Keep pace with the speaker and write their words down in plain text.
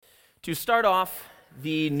To start off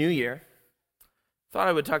the new year, I thought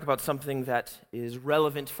I would talk about something that is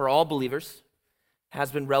relevant for all believers,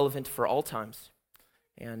 has been relevant for all times,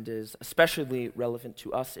 and is especially relevant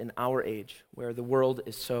to us in our age, where the world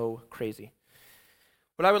is so crazy.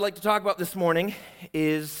 What I would like to talk about this morning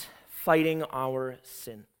is fighting our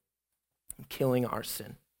sin, and killing our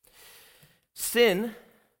sin. Sin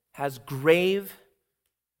has grave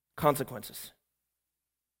consequences.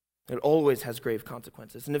 It always has grave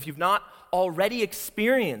consequences. And if you've not already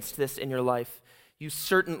experienced this in your life, you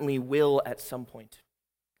certainly will at some point.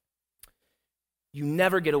 You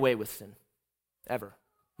never get away with sin, ever.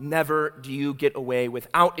 Never do you get away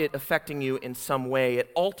without it affecting you in some way. It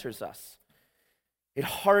alters us. It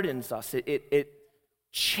hardens us. It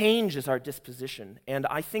changes our disposition. And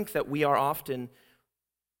I think that we are often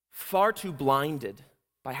far too blinded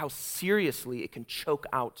by how seriously it can choke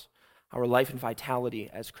out our life and vitality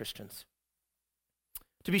as Christians.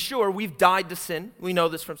 To be sure, we've died to sin. We know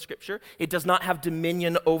this from Scripture. It does not have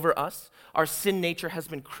dominion over us. Our sin nature has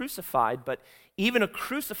been crucified, but even a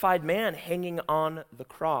crucified man hanging on the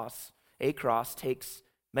cross, a cross, takes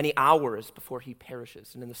many hours before he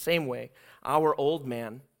perishes. And in the same way, our old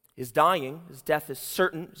man is dying. His death is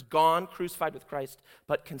certain, is gone, crucified with Christ,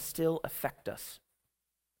 but can still affect us.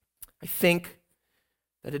 I think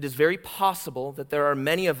that it is very possible that there are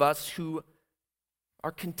many of us who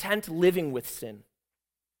are content living with sin,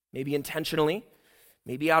 maybe intentionally,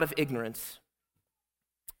 maybe out of ignorance.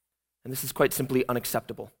 And this is quite simply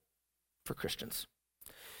unacceptable for Christians.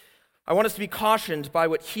 I want us to be cautioned by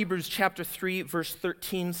what Hebrews chapter 3, verse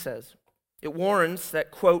 13 says. It warns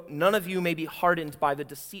that, quote, "None of you may be hardened by the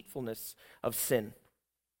deceitfulness of sin."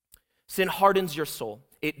 Sin hardens your soul.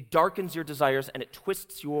 It darkens your desires and it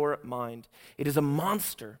twists your mind. It is a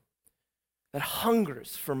monster that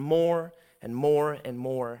hungers for more and more and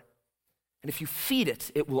more. And if you feed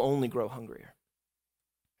it, it will only grow hungrier.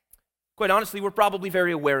 Quite honestly, we're probably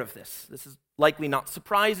very aware of this. This is likely not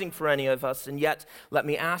surprising for any of us, and yet, let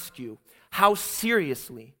me ask you, how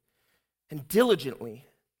seriously and diligently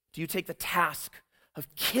do you take the task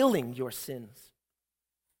of killing your sins?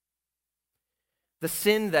 The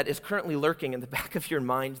sin that is currently lurking in the back of your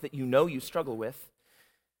mind that you know you struggle with,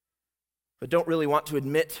 but don't really want to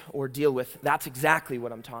admit or deal with, that's exactly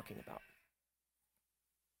what I'm talking about.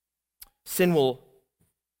 Sin will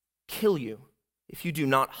kill you if you do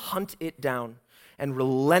not hunt it down and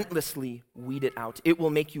relentlessly weed it out. It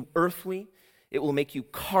will make you earthly. It will make you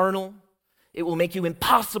carnal. It will make you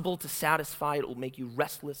impossible to satisfy. It will make you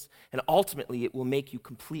restless. And ultimately, it will make you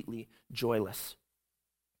completely joyless.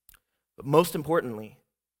 But most importantly,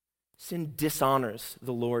 sin dishonors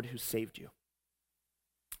the Lord who saved you.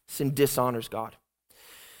 Sin dishonors God.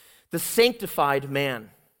 The sanctified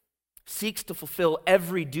man seeks to fulfill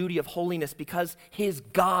every duty of holiness because his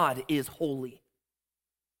God is holy.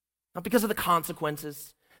 Not because of the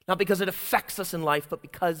consequences, not because it affects us in life, but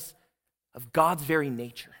because of God's very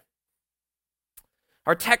nature.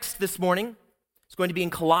 Our text this morning is going to be in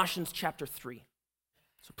Colossians chapter 3.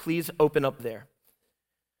 So please open up there.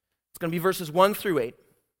 It's going to be verses 1 through 8.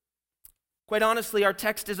 Quite honestly, our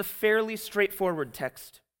text is a fairly straightforward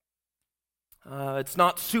text. It's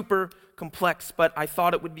not super complex, but I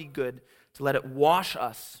thought it would be good to let it wash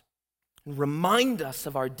us and remind us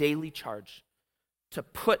of our daily charge to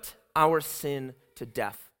put our sin to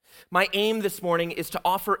death. My aim this morning is to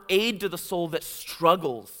offer aid to the soul that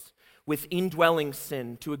struggles with indwelling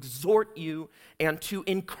sin, to exhort you and to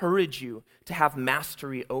encourage you to have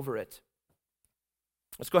mastery over it.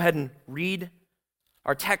 Let's go ahead and read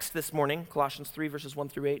our text this morning, Colossians 3, verses 1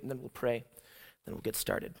 through 8, and then we'll pray. Then we'll get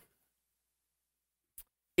started.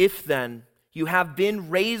 If then you have been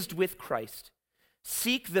raised with Christ,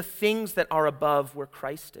 seek the things that are above where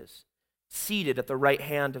Christ is, seated at the right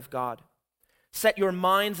hand of God. Set your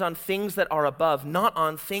minds on things that are above, not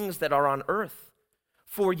on things that are on earth.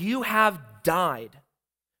 For you have died,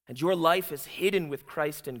 and your life is hidden with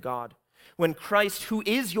Christ in God. When Christ, who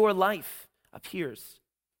is your life, appears,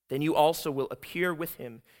 then you also will appear with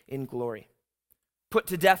him in glory. Put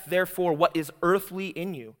to death, therefore, what is earthly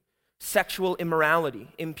in you: sexual immorality,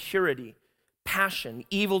 impurity, passion,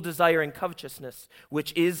 evil desire, and covetousness,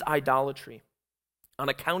 which is idolatry. On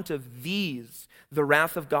account of these, the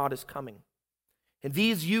wrath of God is coming. And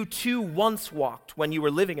these you too once walked when you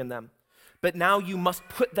were living in them, but now you must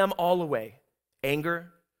put them all away: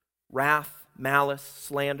 anger, wrath, malice,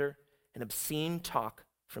 slander, and obscene talk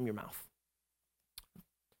from your mouth.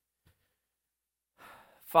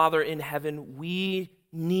 Father in heaven, we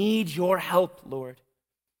need your help, Lord.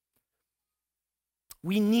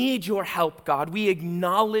 We need your help, God. We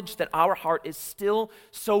acknowledge that our heart is still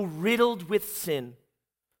so riddled with sin.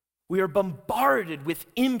 We are bombarded with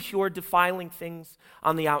impure, defiling things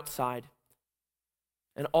on the outside.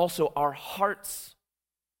 And also our hearts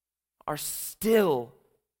are still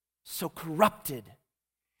so corrupted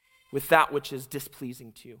with that which is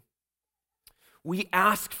displeasing to you. We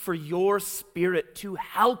ask for your Spirit to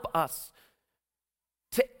help us,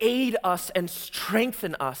 to aid us and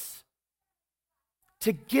strengthen us,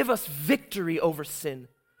 to give us victory over sin.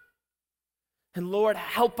 And Lord,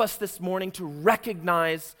 help us this morning to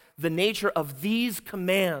recognize the nature of these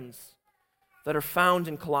commands that are found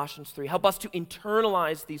in Colossians 3. Help us to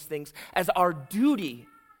internalize these things as our duty,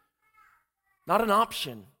 not an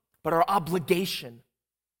option, but our obligation.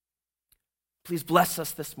 Please bless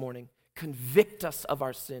us this morning. Convict us of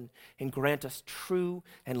our sin and grant us true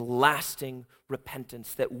and lasting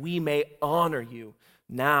repentance that we may honor you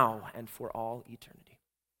now and for all eternity.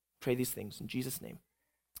 Pray these things in Jesus' name.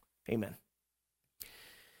 Amen.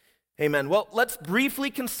 Amen. Well, let's briefly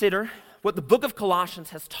consider what the book of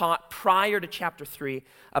Colossians has taught prior to chapter 3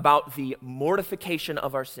 about the mortification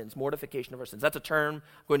of our sins. Mortification of our sins. That's a term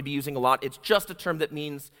I'm going to be using a lot. It's just a term that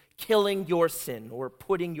means killing your sin or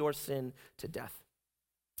putting your sin to death.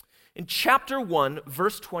 In chapter 1,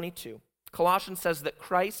 verse 22, Colossians says that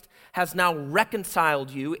Christ has now reconciled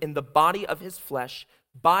you in the body of his flesh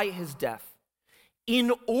by his death,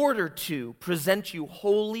 in order to present you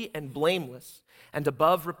holy and blameless and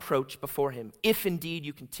above reproach before him, if indeed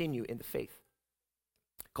you continue in the faith.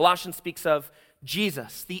 Colossians speaks of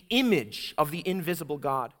Jesus, the image of the invisible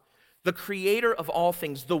God, the creator of all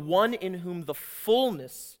things, the one in whom the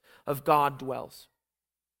fullness of God dwells.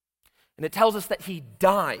 And it tells us that he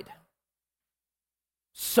died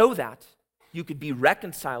so that you could be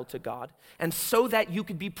reconciled to God and so that you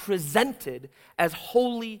could be presented as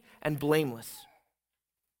holy and blameless.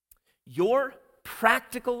 Your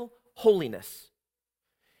practical holiness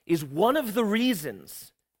is one of the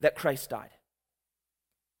reasons that Christ died.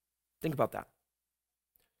 Think about that.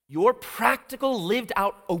 Your practical lived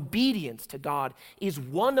out obedience to God is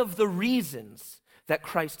one of the reasons that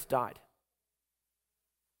Christ died.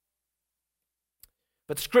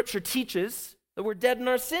 But Scripture teaches that we're dead in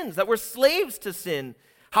our sins, that we're slaves to sin.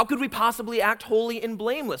 How could we possibly act holy and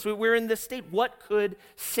blameless? We're in this state. What could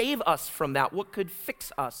save us from that? What could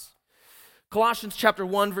fix us? Colossians chapter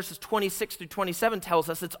 1, verses 26 through 27 tells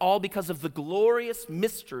us it's all because of the glorious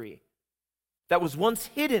mystery that was once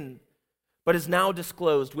hidden but is now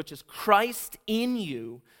disclosed, which is Christ in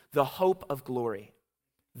you, the hope of glory.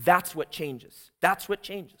 That's what changes. That's what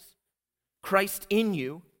changes. Christ in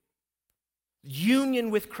you,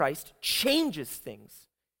 union with Christ, changes things.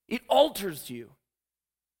 It alters you.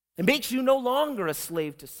 It makes you no longer a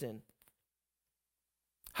slave to sin.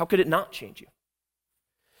 How could it not change you?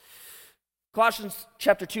 Colossians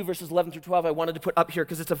chapter 2, verses 11 through 12, I wanted to put up here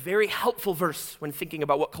because it's a very helpful verse when thinking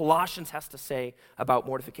about what Colossians has to say about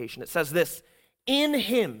mortification. It says this, in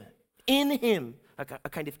him, a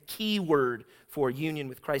kind of key word for union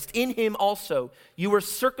with Christ. In him also you were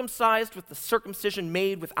circumcised with the circumcision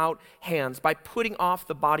made without hands, by putting off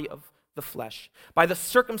the body of the flesh, by the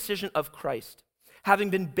circumcision of Christ,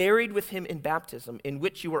 having been buried with him in baptism, in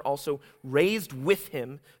which you were also raised with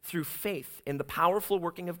him through faith in the powerful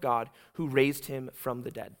working of God who raised him from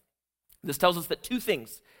the dead. This tells us that two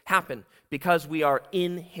things happen because we are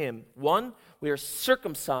in him. One, we are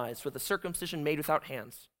circumcised with a circumcision made without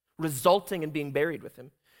hands, resulting in being buried with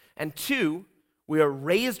him. And two, we are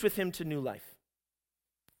raised with him to new life.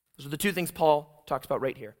 Those are the two things Paul talks about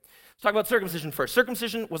right here. Let's talk about circumcision first.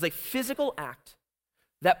 Circumcision was a physical act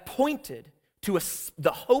that pointed to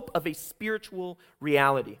the hope of a spiritual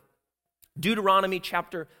reality. Deuteronomy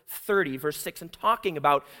chapter 30, verse 6, and talking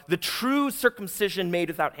about the true circumcision made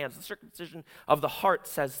without hands, the circumcision of the heart,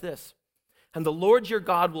 says this, and the Lord your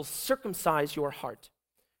God will circumcise your heart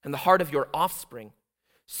and the heart of your offspring,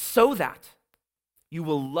 so that you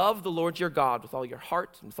will love the Lord your God with all your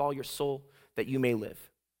heart and with all your soul, that you may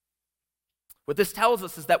live. What this tells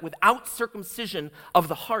us is that without circumcision of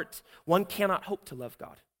the heart, one cannot hope to love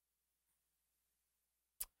God.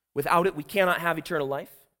 Without it, we cannot have eternal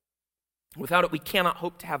life. Without it, we cannot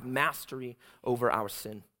hope to have mastery over our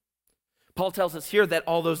sin. Paul tells us here that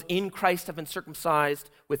all those in Christ have been circumcised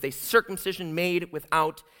with a circumcision made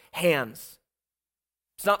without hands.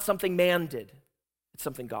 It's not something man did. It's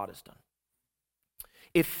something God has done.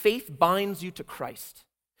 If faith binds you to Christ,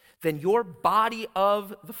 then your body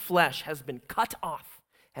of the flesh has been cut off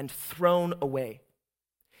and thrown away.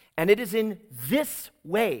 And it is in this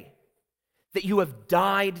way that you have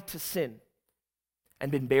died to sin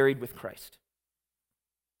and been buried with Christ.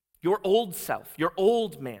 Your old self, your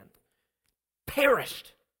old man,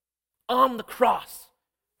 perished on the cross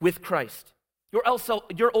with Christ.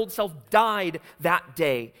 Your old self died that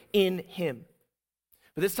day in him.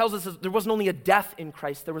 But this tells us that there wasn't only a death in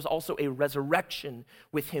Christ, there was also a resurrection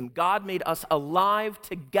with him. God made us alive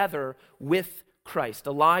together with Christ,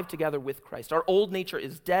 alive together with Christ. Our old nature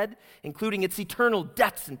is dead, including its eternal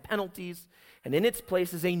debts and penalties, and in its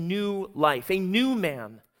place is a new life, a new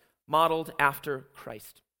man modeled after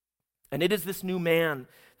Christ. And it is this new man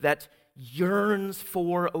that yearns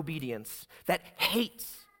for obedience, that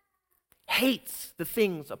hates the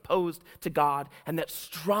things opposed to God, and that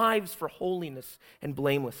strives for holiness and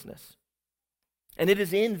blamelessness. And it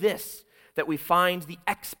is in this that we find the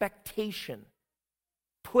expectation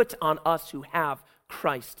put on us who have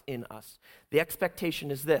Christ in us. The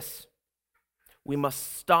expectation is this: we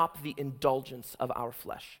must stop the indulgence of our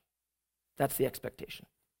flesh. That's the expectation.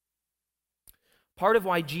 Part of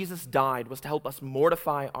why Jesus died was to help us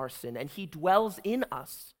mortify our sin, and he dwells in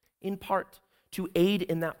us, in part, to aid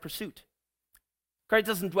in that pursuit. Christ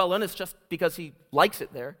doesn't dwell in us just because he likes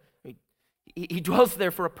it there. He dwells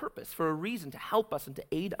there for a purpose, for a reason, to help us and to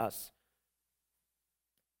aid us.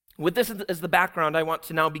 With this as the background, I want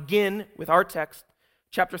to now begin with our text,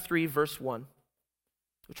 chapter 3, verse 1,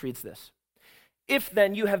 which reads this: "If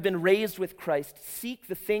then you have been raised with Christ, seek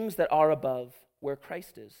the things that are above, where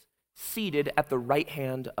Christ is, seated at the right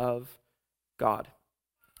hand of God."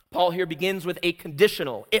 Paul here begins with a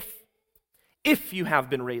conditional, if. If you have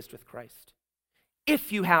been raised with Christ,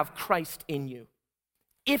 if you have Christ in you,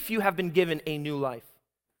 if you have been given a new life,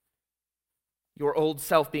 your old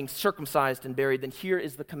self being circumcised and buried, then here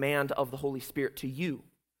is the command of the Holy Spirit to you: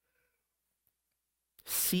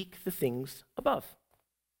 seek the things above.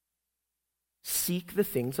 Seek the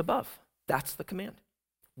things above. That's the command.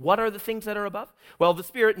 What are the things that are above? Well, the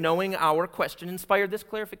Spirit, knowing our question, inspired this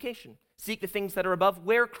clarification: seek the things that are above,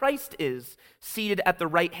 where Christ is, seated at the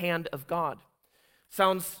right hand of God.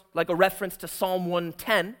 Sounds like a reference to Psalm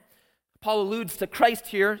 110. Paul alludes to Christ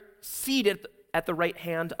here, seated at the right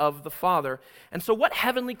hand of the Father. And so what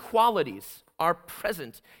heavenly qualities are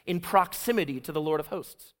present in proximity to the Lord of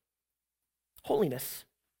hosts? Holiness,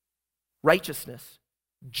 righteousness,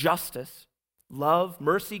 justice, love,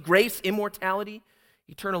 mercy, grace, immortality,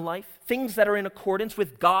 eternal life, things that are in accordance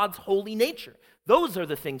with God's holy nature. Those are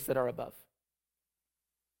the things that are above.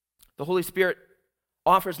 The Holy Spirit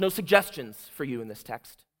offers no suggestions for you in this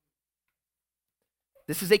text.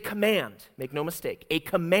 This is a command, make no mistake, a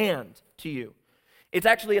command to you. It's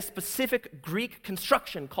actually a specific Greek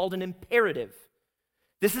construction called an imperative.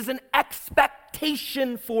 This is an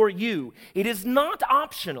expectation for you. It is not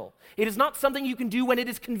optional. It is not something you can do when it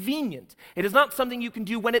is convenient. It is not something you can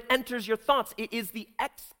do when it enters your thoughts. It is the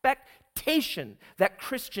expectation that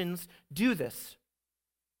Christians do this.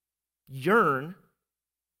 Yearn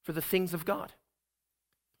for the things of God.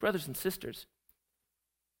 Brothers and sisters,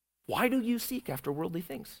 why do you seek after worldly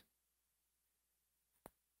things?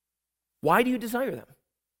 Why do you desire them?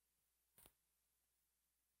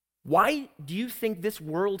 Why do you think this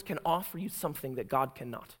world can offer you something that God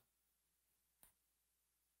cannot?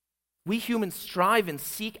 We humans strive and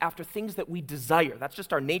seek after things that we desire. That's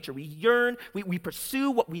just our nature. We yearn, we pursue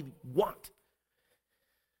what we want.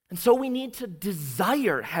 And so we need to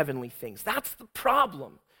desire heavenly things. That's the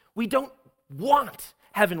problem. We don't want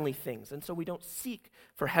heavenly things, and so we don't seek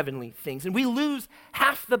for heavenly things. And we lose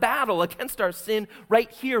half the battle against our sin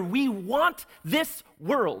right here. We want this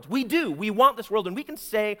world. We do. We want this world, and we can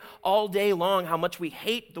say all day long how much we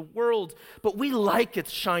hate the world, but we like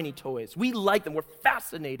its shiny toys. We like them. We're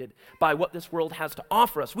fascinated by what this world has to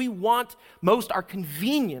offer us. We want most our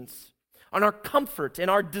convenience and our comfort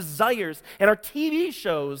and our desires and our TV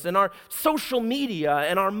shows and our social media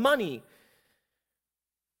and our money.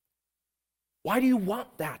 Why do you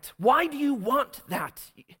want that? Why do you want that?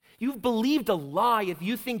 You've believed a lie if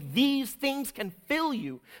you think these things can fill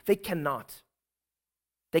you. They cannot.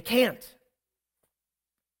 They can't.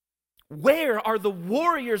 Where are the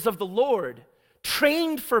warriors of the Lord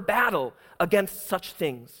trained for battle against such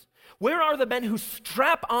things? Where are the men who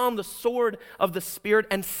strap on the sword of the Spirit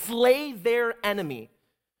and slay their enemy?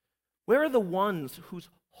 Where are the ones whose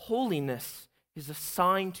holiness is a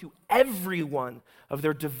sign to everyone of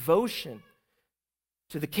their devotion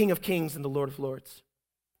to the King of Kings and the Lord of Lords?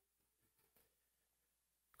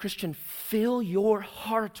 Christian, fill your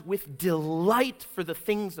heart with delight for the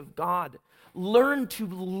things of God. Learn to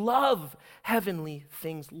love heavenly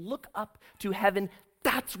things. Look up to heaven.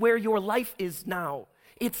 That's where your life is now.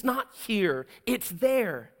 It's not here, it's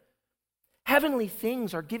there. Heavenly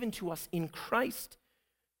things are given to us in Christ.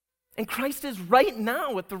 And Christ is right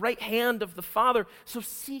now at the right hand of the Father, so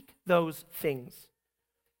seek those things.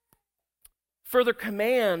 Further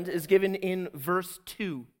command is given in verse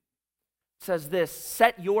 2. says this,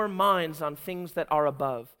 set your minds on things that are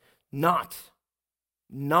above, not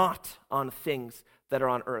on things that are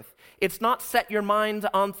on earth. It's not set your mind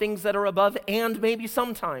on things that are above and maybe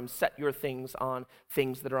sometimes set your things on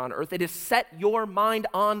things that are on earth. It is set your mind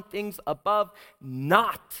on things above,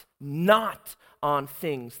 not on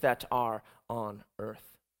things that are on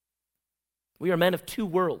earth. We are men of two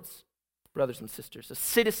worlds, brothers and sisters.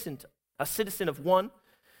 A citizen of one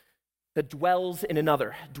that dwells in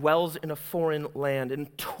another, dwells in a foreign land.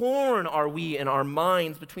 And torn are we in our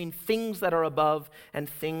minds between things that are above and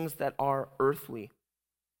things that are earthly.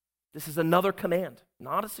 This is another command,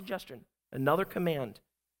 not a suggestion, another command.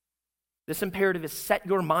 This imperative is set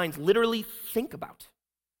your minds, literally think about.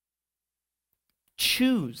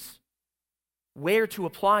 Choose where to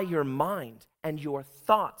apply your mind and your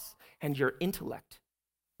thoughts and your intellect.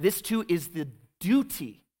 This too is the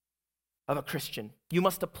duty of a Christian. You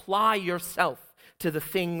must apply yourself to the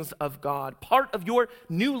things of God. Part of your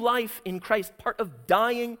new life in Christ, part of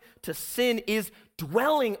dying to sin is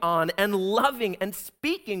dwelling on and loving and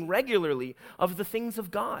speaking regularly of the things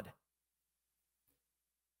of God.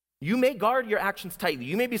 You may guard your actions tightly.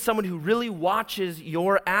 You may be someone who really watches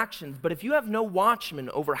your actions, but if you have no watchman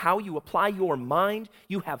over how you apply your mind,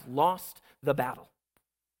 you have lost the battle.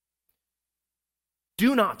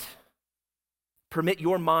 Do not permit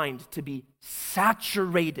your mind to be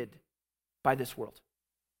saturated by this world,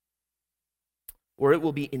 or it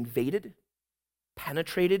will be invaded,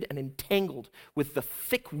 penetrated, and entangled with the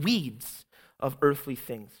thick weeds of earthly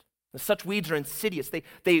things. Now, such weeds are insidious.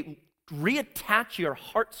 They reattach your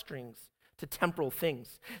heartstrings to temporal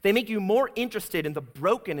things. They make you more interested in the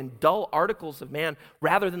broken and dull articles of man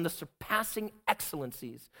rather than the surpassing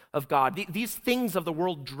excellencies of God. These things of the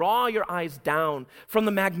world draw your eyes down from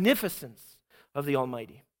the magnificence of the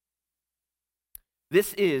Almighty.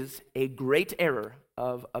 This is a great error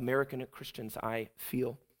of American Christians, I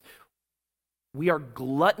feel. We are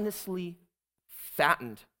gluttonously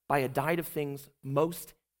fattened by a diet of things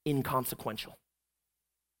most inconsequential.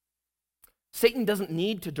 Satan doesn't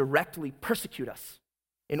need to directly persecute us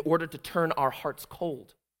in order to turn our hearts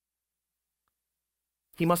cold.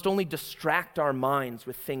 He must only distract our minds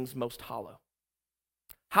with things most hollow.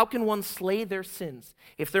 How can one slay their sins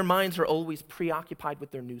if their minds are always preoccupied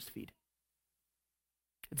with their newsfeed?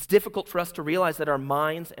 It's difficult for us to realize that our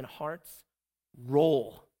minds and hearts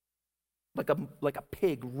roll like a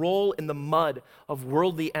pig, roll in the mud of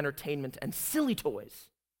worldly entertainment and silly toys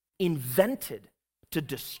invented to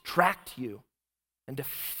distract you and to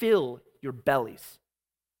fill your bellies.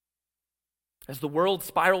 As the world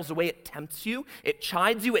spirals away, it tempts you, it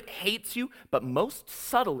chides you, it hates you, but most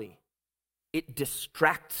subtly, it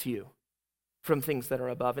distracts you from things that are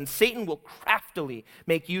above. And Satan will craftily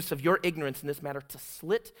make use of your ignorance in this matter to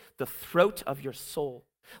slit the throat of your soul.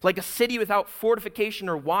 Like a city without fortification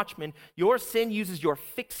or watchmen, your sin uses your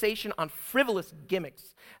fixation on frivolous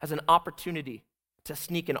gimmicks as an opportunity to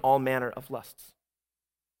sneak in all manner of lusts.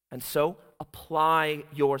 And so, apply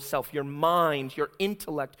yourself, your mind, your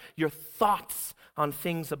intellect, your thoughts on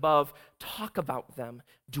things above. Talk about them,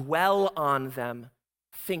 dwell on them,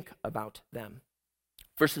 think about them.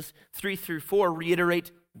 Verses 3 through 4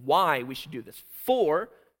 reiterate why we should do this. For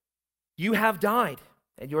you have died,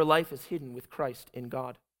 and your life is hidden with Christ in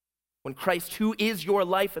God. When Christ, who is your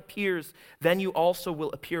life, appears, then you also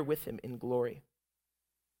will appear with him in glory.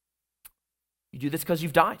 You do this because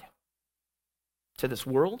you've died to this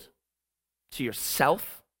world, to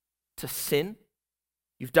yourself, to sin.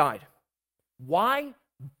 You've died. Why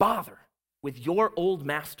bother with your old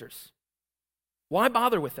masters? Why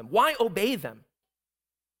bother with them? Why obey them?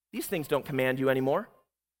 These things don't command you anymore.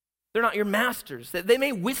 They're not your masters. They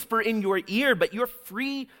may whisper in your ear, but you're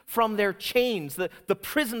free from their chains. The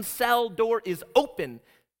prison cell door is open.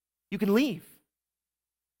 You can leave.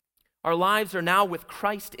 Our lives are now with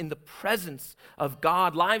Christ in the presence of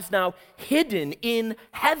God. Lives now hidden in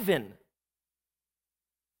heaven.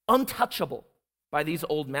 Untouchable by these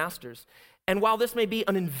old masters. And while this may be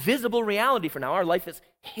an invisible reality for now, our life is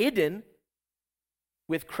hidden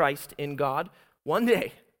with Christ in God. One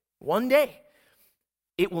day,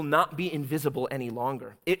 it will not be invisible any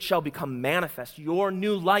longer. It shall become manifest. Your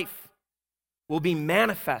new life will be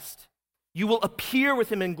manifest. You will appear with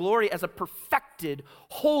him in glory as a perfected,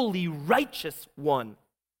 holy, righteous one.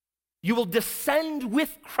 You will descend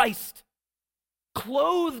with Christ,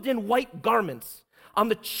 clothed in white garments, on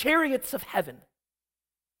the chariots of heaven.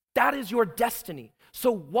 That is your destiny.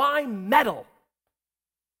 So why meddle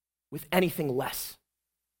with anything less?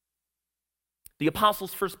 The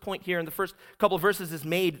apostle's first point here in the first couple of verses is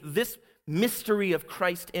made. This mystery of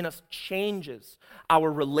Christ in us changes our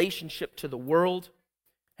relationship to the world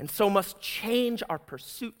and so must change our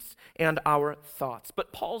pursuits and our thoughts.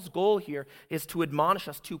 But Paul's goal here is to admonish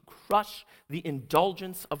us to crush the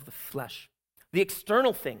indulgence of the flesh. The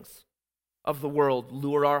external things of the world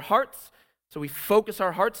lure our hearts, so we focus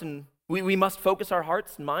our hearts, and we must focus our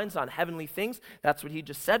hearts and minds on heavenly things. That's what he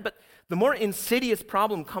just said. But the more insidious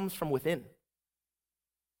problem comes from within.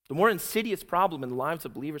 The more insidious problem in the lives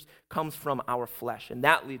of believers comes from our flesh, and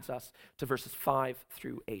that leads us to verses 5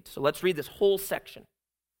 through 8. So let's read this whole section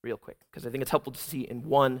real quick, because I think it's helpful to see in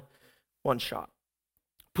one shot.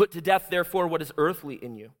 Put to death, therefore, what is earthly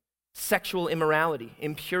in you: sexual immorality,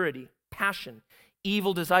 impurity, passion,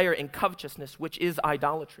 evil desire, and covetousness, which is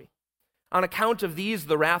idolatry. On account of these,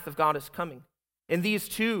 the wrath of God is coming. In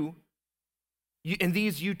these you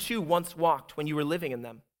too once walked when you were living in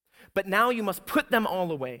them. But now you must put them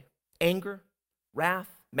all away: anger, wrath,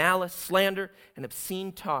 malice, slander, and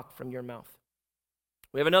obscene talk from your mouth.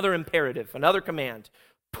 We have another imperative, another command.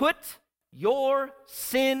 Put your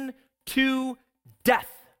sin to death.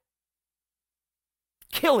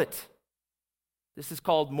 Kill it. This is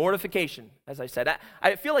called mortification, as I said.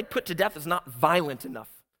 I feel like put to death is not violent enough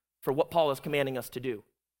for what Paul is commanding us to do.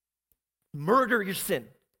 Murder your sin.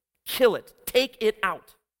 Kill it. Take it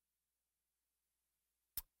out.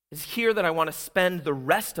 It's here that I want to spend the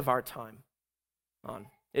rest of our time on.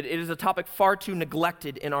 It is a topic far too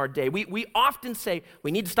neglected in our day. We often say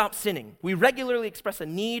we need to stop sinning. We regularly express a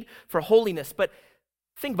need for holiness, but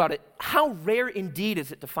think about it. How rare indeed is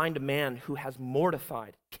it to find a man who has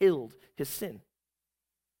mortified, killed his sin?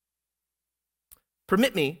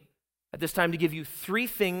 Permit me at this time to give you 3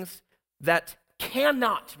 things that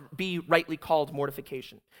cannot be rightly called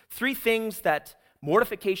mortification. 3 things that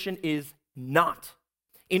mortification is not,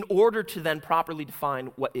 in order to then properly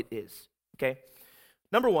define what it is, okay?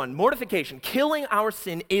 Number 1, mortification, killing our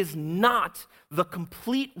sin, is not the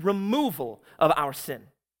complete removal of our sin.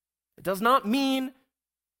 It does not mean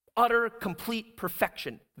utter, complete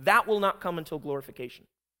perfection. That will not come until glorification.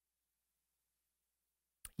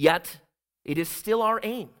 Yet, it is still our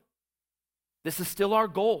aim. This is still our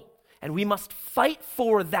goal, and we must fight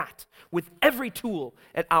for that with every tool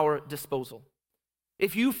at our disposal.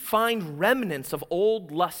 If you find remnants of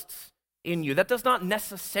old lusts in you, that does not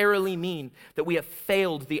necessarily mean that we have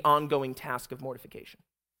failed the ongoing task of mortification.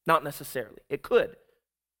 Not necessarily. It could.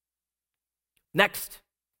 Next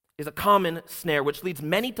is a common snare which leads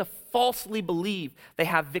many to falsely believe they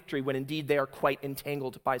have victory when indeed they are quite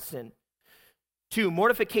entangled by sin. 2,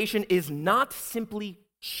 mortification is not simply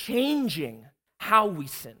changing how we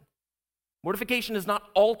sin. Mortification is not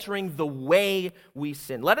altering the way we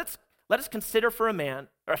sin. Let us consider for a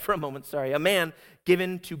moment, a man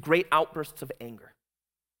given to great outbursts of anger.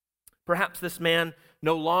 Perhaps this man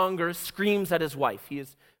no longer screams at his wife. He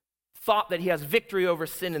has thought that he has victory over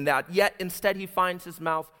sin in that, yet instead he finds his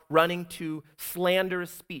mouth running to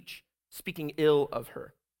slanderous speech, speaking ill of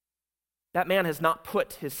her. That man has not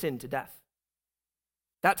put his sin to death.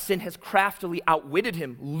 That sin has craftily outwitted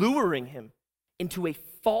him, luring him into a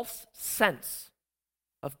false sense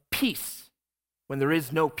of peace when there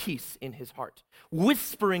is no peace in his heart,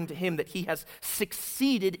 whispering to him that he has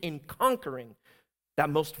succeeded in conquering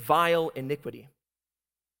that most vile iniquity.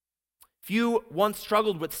 If you once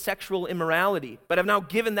struggled with sexual immorality, but have now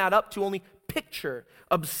given that up to only picture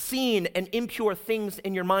obscene and impure things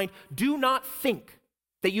in your mind, do not think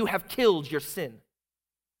that you have killed your sin.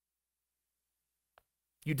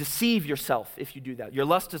 You deceive yourself if you do that. Your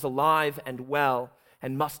lust is alive and well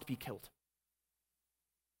and must be killed.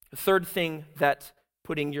 The third thing that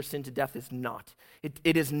putting your sin to death is not.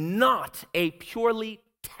 It is not a purely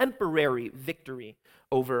temporary victory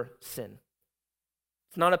over sin.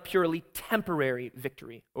 It's not a purely temporary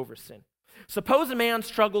victory over sin. Suppose a man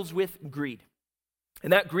struggles with greed,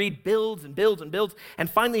 and that greed builds and builds and builds and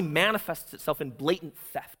finally manifests itself in blatant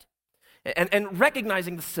theft. And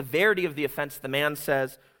recognizing the severity of the offense, the man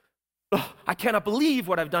says, I cannot believe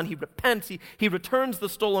what I've done. He repents. He returns the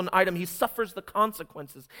stolen item. He suffers the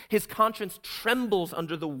consequences. His conscience trembles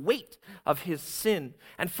under the weight of his sin.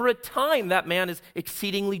 And for a time, that man is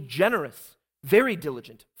exceedingly generous, very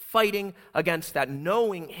diligent, fighting against that,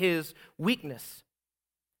 knowing his weakness.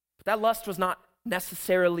 But that lust was not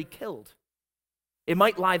necessarily killed. It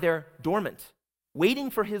might lie there dormant,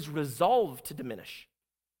 waiting for his resolve to diminish.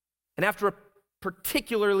 And after a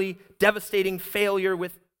particularly devastating failure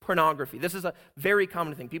with pornography, this is a very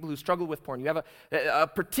common thing, people who struggle with porn, you have a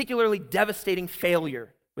particularly devastating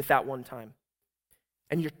failure with that one time.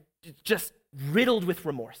 And you're just riddled with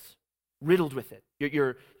remorse, riddled with it.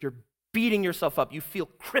 You're beating yourself up. You feel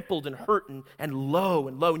crippled and hurt and low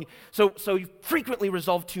and low. And so you frequently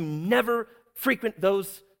resolve to never frequent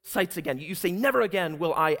those sights again. You say, never again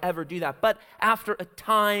will I ever do that. But after a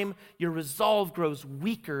time, your resolve grows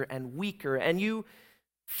weaker and weaker, and you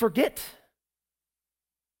forget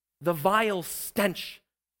the vile stench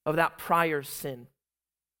of that prior sin.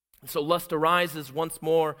 So lust arises once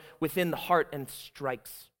more within the heart and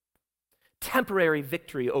strikes. Temporary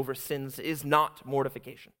victory over sins is not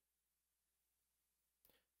mortification.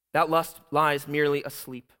 That lust lies merely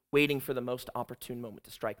asleep, waiting for the most opportune moment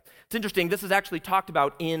to strike. It's interesting, this is actually talked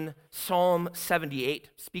about in Psalm 78,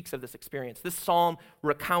 speaks of this experience. This psalm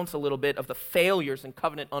recounts a little bit of the failures and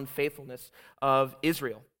covenant unfaithfulness of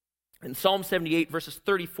Israel. In Psalm 78, verses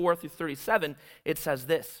 34 through 37, it says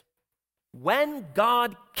this: when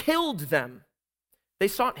God killed them, they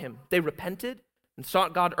sought him. They repented and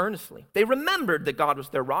sought God earnestly. They remembered that God was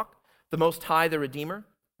their rock, the Most High, their Redeemer,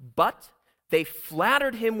 but they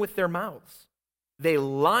flattered him with their mouths. They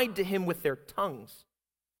lied to him with their tongues.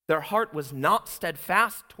 Their heart was not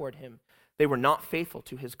steadfast toward him. They were not faithful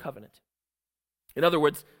to his covenant. In other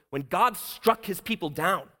words, when God struck his people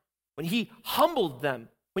down, when he humbled them,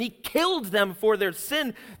 when he killed them for their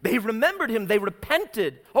sin, they remembered him. They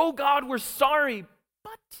repented. Oh God, we're sorry.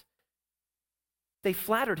 But they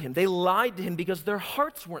flattered him. They lied to him because their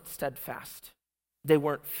hearts weren't steadfast. They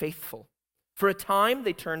weren't faithful. For a time,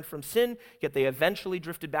 they turned from sin, yet they eventually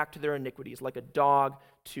drifted back to their iniquities like a dog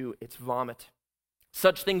to its vomit.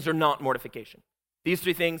 Such things are not mortification. These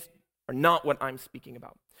three things are not what I'm speaking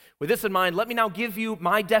about. With this in mind, let me now give you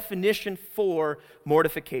my definition for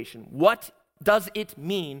mortification. What does it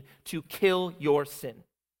mean to kill your sin?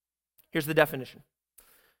 Here's the definition.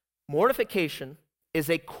 Mortification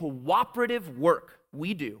is a cooperative work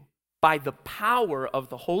we do by the power of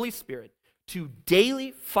the Holy Spirit to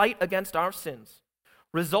daily fight against our sins,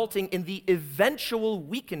 resulting in the eventual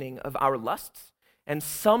weakening of our lusts and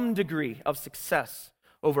some degree of success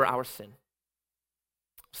over our sin.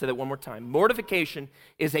 I'll say that one more time. Mortification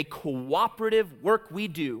is a cooperative work we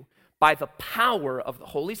do by the power of the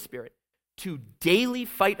Holy Spirit to daily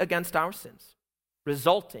fight against our sins,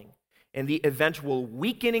 resulting in the eventual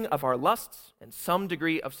weakening of our lusts and some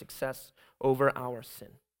degree of success over our sin.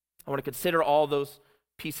 I want to consider all those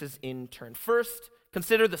pieces in turn. First,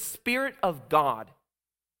 consider the Spirit of God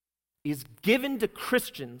is given to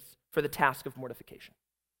Christians for the task of mortification.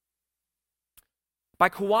 By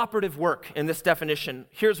cooperative work in this definition,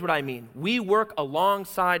 here's what I mean. We work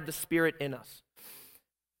alongside the Spirit in us.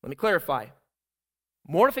 Let me clarify.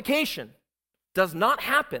 Mortification does not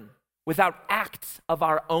happen without acts of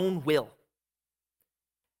our own will.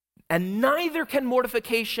 And neither can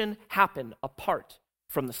mortification happen apart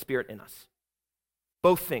from the Spirit in us.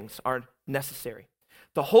 Both things are necessary.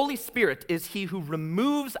 The Holy Spirit is he who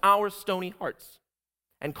removes our stony hearts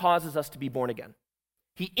and causes us to be born again.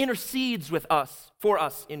 He intercedes with us, for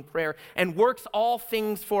us in prayer, and works all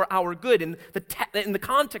things for our good. In the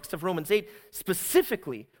context of Romans 8,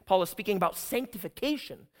 specifically, Paul is speaking about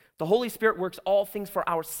sanctification. The Holy Spirit works all things for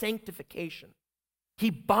our sanctification. He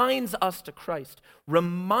binds us to Christ,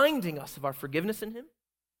 reminding us of our forgiveness in him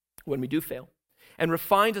when we do fail, and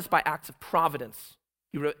refines us by acts of providence.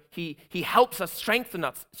 He helps us,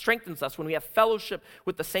 strengthens us when we have fellowship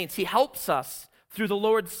with the saints. He helps us through the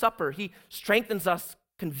Lord's Supper. He strengthens us,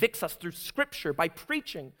 convicts us through Scripture, by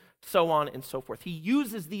preaching, so on and so forth. He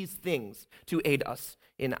uses these things to aid us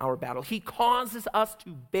in our battle. He causes us to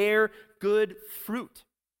bear good fruit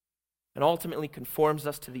and ultimately conforms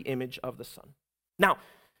us to the image of the Son. Now,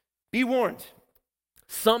 be warned.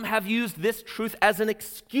 Some have used this truth as an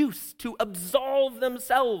excuse to absolve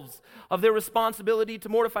themselves of their responsibility to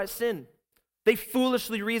mortify sin. They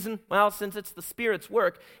foolishly reason, well, since it's the Spirit's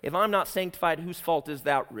work, if I'm not sanctified, whose fault is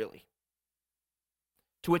that really?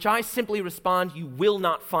 To which I simply respond, you will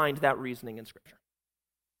not find that reasoning in Scripture.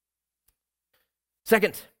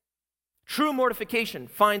 Second, true mortification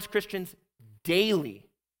finds Christians daily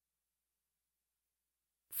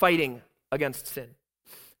fighting against sin.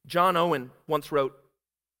 John Owen once wrote,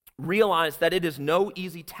 "Realize that it is no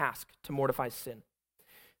easy task to mortify sin.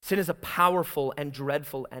 Sin is a powerful and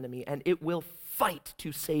dreadful enemy, and it will fight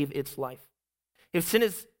to save its life. If sin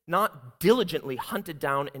is not diligently hunted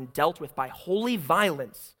down and dealt with by holy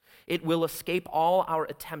violence, it will escape all our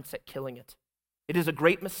attempts at killing it. It is a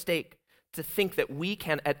great mistake to think that we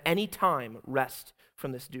can at any time rest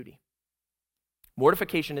from this duty."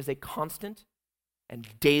 Mortification is a constant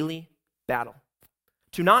and daily battle.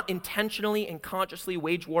 To not intentionally and consciously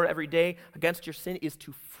wage war every day against your sin is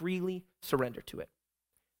to freely surrender to it.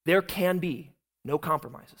 There can be no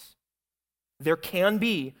compromises. There can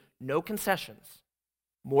be no concessions.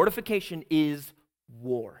 Mortification is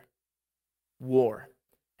war. War.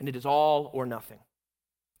 And it is all or nothing.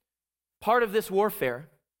 Part of this warfare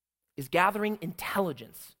is gathering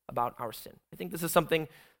intelligence about our sin. I think this is something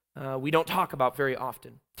we don't talk about very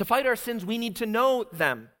often. To fight our sins, we need to know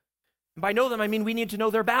them. And by know them, I mean we need to know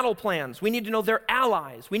their battle plans. We need to know their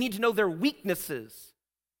allies. We need to know their weaknesses.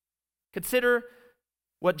 Consider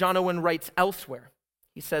what John Owen writes elsewhere.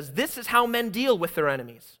 He says, "This is how men deal with their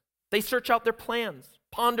enemies. They search out their plans,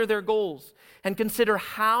 ponder their goals, and consider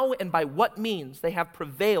how and by what means they have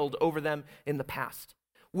prevailed over them in the past.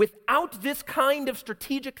 Without this kind of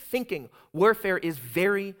strategic thinking, warfare is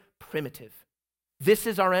very primitive. This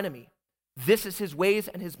is our enemy. This is his ways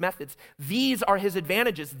and his methods. These are his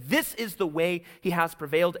advantages. This is the way he has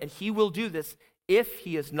prevailed, and he will do this if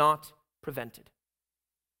he is not prevented."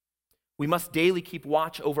 We must daily keep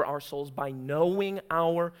watch over our souls by knowing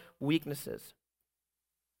our weaknesses.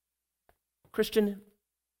 Christian,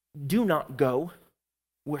 do not go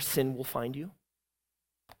where sin will find you.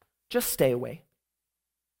 Just stay away.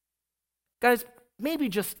 Guys, maybe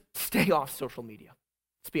just stay off social media.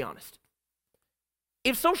 Let's be honest.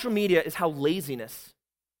 If social media is how laziness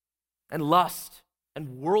and lust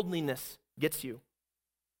and worldliness gets you,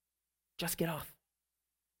 just get off.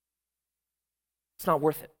 It's not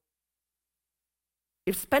worth it.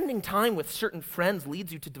 If spending time with certain friends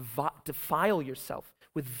leads you to defile yourself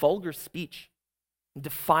with vulgar speech and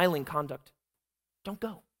defiling conduct, don't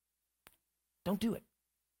go. Don't do it.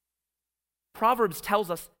 Proverbs tells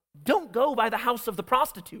us, don't go by the house of the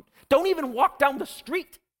prostitute. Don't even walk down the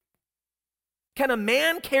street. Can a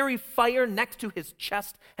man carry fire next to his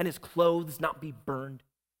chest and his clothes not be burned?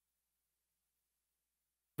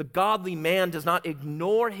 The godly man does not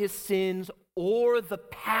ignore his sins or the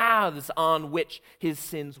paths on which his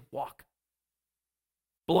sins walk,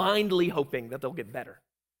 blindly hoping that they'll get better.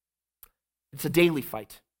 It's a daily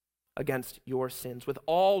fight against your sins, with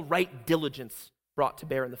all right diligence brought to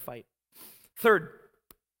bear in the fight. Third,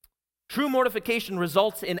 true mortification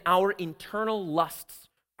results in our internal lusts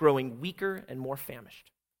growing weaker and more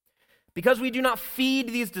famished. Because we do not feed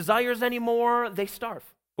these desires anymore, they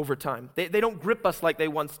starve over time. They don't grip us like they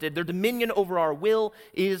once did. Their dominion over our will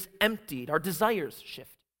is emptied. Our desires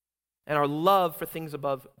shift, and our love for things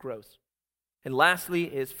above grows. And lastly,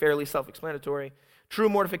 is fairly self-explanatory. True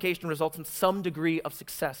mortification results in some degree of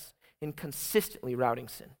success in consistently routing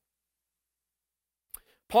sin.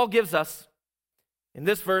 Paul gives us in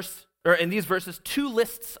these verses two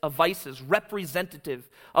lists of vices representative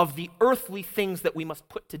of the earthly things that we must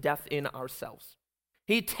put to death in ourselves.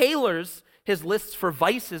 He tailors his lists for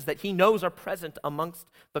vices that he knows are present amongst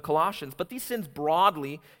the Colossians, but these sins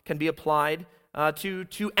broadly can be applied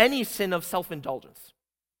to any sin of self-indulgence.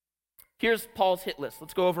 Here's Paul's hit list.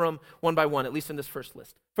 Let's go over them one by one, at least in this first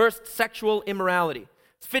list. First, sexual immorality.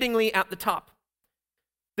 It's fittingly at the top.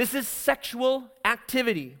 This is sexual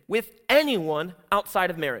activity with anyone outside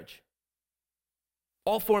of marriage.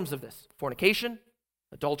 All forms of this: fornication,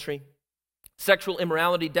 adultery. Sexual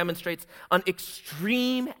immorality demonstrates an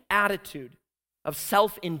extreme attitude of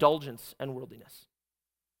self-indulgence and worldliness.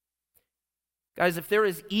 Guys, if there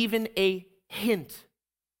is even a hint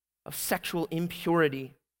of sexual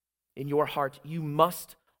impurity in your heart, you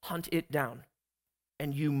must hunt it down,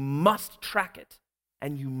 and you must track it,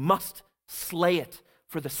 and you must slay it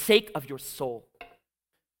for the sake of your soul.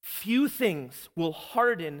 Few things will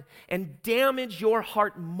harden and damage your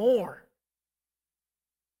heart more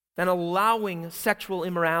than allowing sexual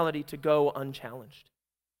immorality to go unchallenged.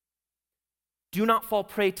 Do not fall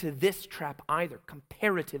prey to this trap either,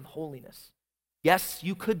 comparative holiness. Yes,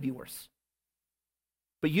 you could be worse.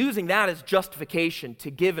 But using that as justification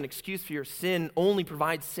to give an excuse for your sin only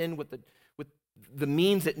provides sin with the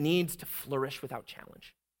means it needs to flourish without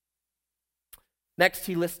challenge. Next,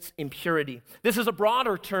 he lists impurity. This is a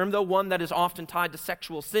broader term, though one that is often tied to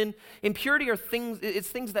sexual sin. Impurity are things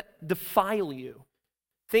that defile you,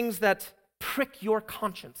 things that prick your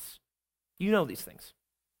conscience. You know these things.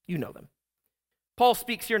 You know them. Paul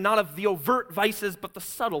speaks here not of the overt vices, but the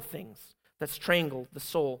subtle things that strangle the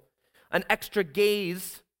soul. An extra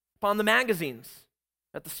gaze upon the magazines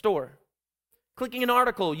at the store. Clicking an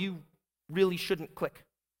article you really shouldn't click.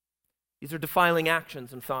 These are defiling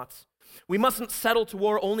actions and thoughts. We mustn't settle to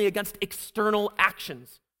war only against external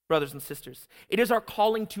actions, brothers and sisters. It is our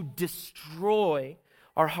calling to destroy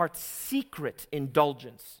our heart's secret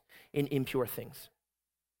indulgence in impure things.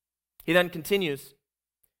 He then continues.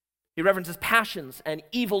 He references passions and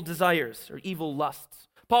evil desires or evil lusts.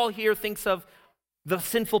 Paul here thinks of the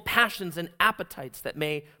sinful passions and appetites that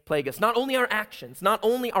may plague us. Not only our actions, not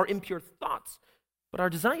only our impure thoughts, but our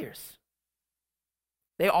desires.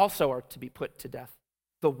 They also are to be put to death.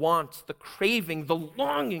 the want, the craving, the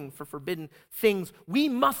longing for forbidden things. We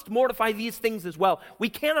must mortify these things as well. We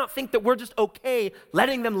cannot think that we're just okay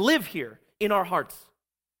letting them live here in our hearts.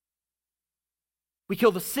 We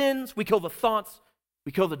kill the sins, we kill the thoughts,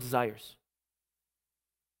 we kill the desires.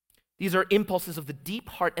 These are impulses of the deep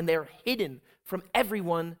heart, and they are hidden from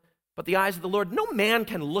everyone but the eyes of the Lord. No man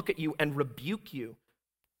can look at you and rebuke you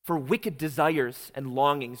for wicked desires and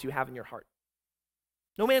longings you have in your heart.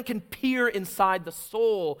 No man can peer inside the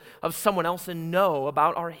soul of someone else and know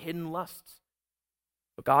about our hidden lusts.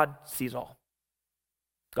 But God sees all.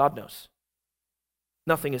 God knows.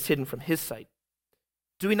 Nothing is hidden from his sight.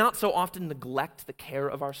 Do we not so often neglect the care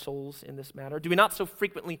of our souls in this matter? Do we not so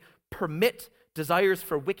frequently permit desires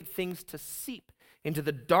for wicked things to seep into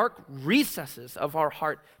the dark recesses of our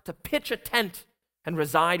heart, to pitch a tent and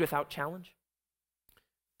reside without challenge?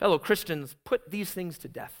 Fellow Christians, put these things to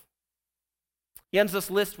death. He ends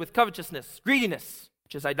this list with covetousness, greediness,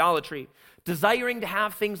 which is idolatry, desiring to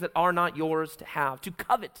have things that are not yours to have. To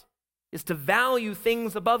covet is to value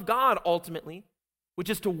things above God ultimately, which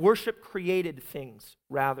is to worship created things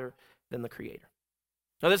rather than the Creator.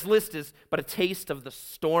 Now, this list is but a taste of the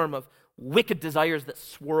storm of wicked desires that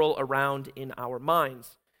swirl around in our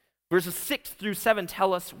minds. Verses 6 through 7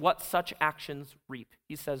 tell us what such actions reap.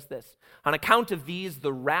 He says this: on account of these,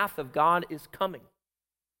 the wrath of God is coming.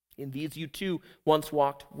 In these you too once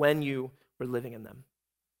walked when you were living in them.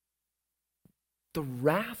 The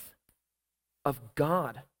wrath of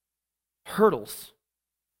God hurtles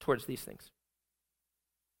towards these things.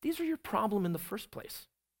 These are your problem in the first place.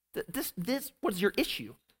 This was your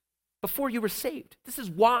issue before you were saved. This is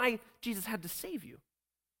why Jesus had to save you.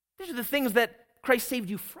 These are the things that Christ saved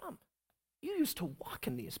you from. You used to walk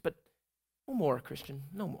in these, but no more, Christian,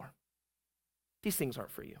 no more. These things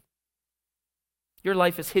aren't for you. Your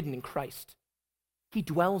life is hidden in Christ. He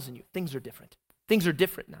dwells in you. Things are different. Things are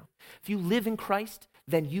different now. If you live in Christ,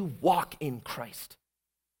 then you walk in Christ.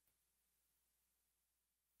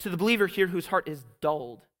 To the believer here whose heart is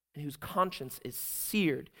dulled and whose conscience is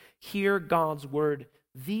seared, hear God's word.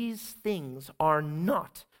 These things are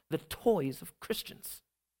not the toys of Christians.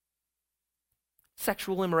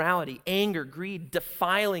 Sexual immorality, anger, greed,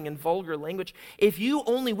 defiling, and vulgar language. If you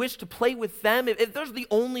only wish to play with them, if those are the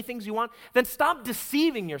only things you want, then stop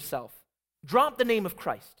deceiving yourself. Drop the name of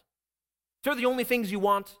Christ. If they're the only things you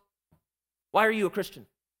want, why are you a Christian?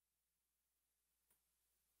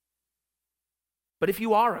 But if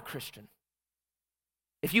you are a Christian,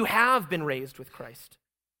 if you have been raised with Christ,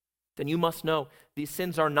 then you must know these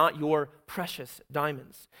sins are not your precious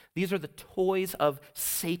diamonds. These are the toys of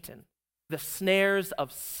Satan, the snares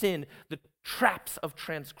of sin, the traps of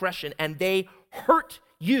transgression, and they hurt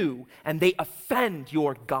you and they offend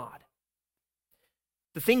your God.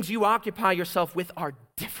 The things you occupy yourself with are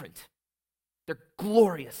different. They're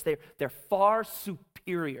glorious. They're far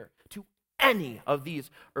superior to any of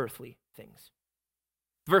these earthly things.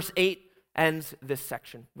 Verse 8 ends this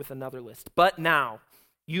section with another list. But now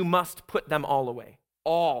you must put them all away.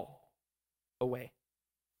 All away.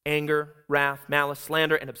 Anger, wrath, malice,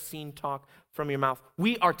 slander, and obscene talk from your mouth.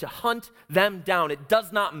 We are to hunt them down. It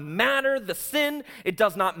does not matter the sin. It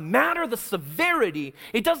does not matter the severity.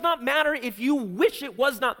 It does not matter if you wish it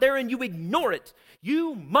was not there and you ignore it.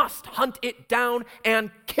 You must hunt it down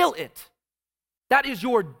and kill it. That is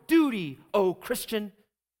your duty, O Christian.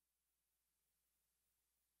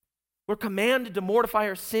 We're commanded to mortify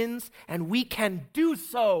our sins, and we can do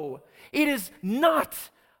so. It is not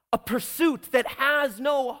a pursuit that has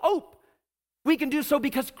no hope. We can do so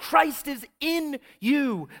because Christ is in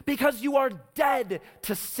you, because you are dead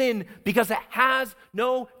to sin, because it has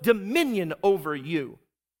no dominion over you.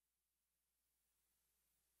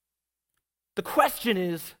 The question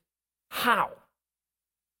is, how?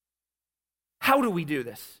 How do we do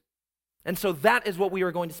this? And so that is what we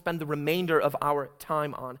are going to spend the remainder of our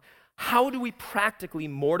time on. How do we practically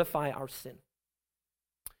mortify our sin?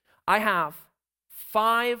 I have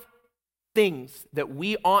 5 things that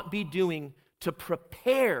we ought be doing to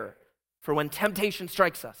prepare for when temptation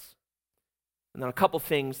strikes us. And then a couple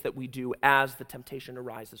things that we do as the temptation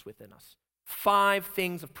arises within us. 5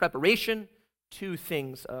 things of preparation, 2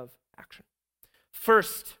 things of action.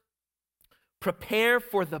 First, prepare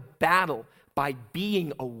for the battle by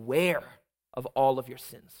being aware of all of your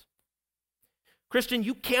sins. Christian,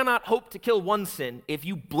 you cannot hope to kill one sin if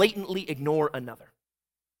you blatantly ignore another.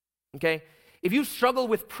 Okay? If you struggle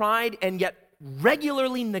with pride and yet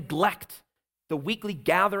regularly neglect the weekly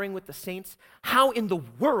gathering with the saints, how in the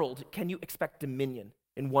world can you expect dominion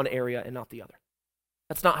in one area and not the other?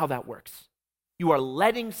 That's not how that works. You are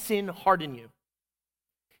letting sin harden you.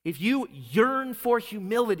 If you yearn for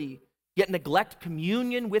humility, yet neglect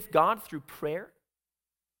communion with God through prayer,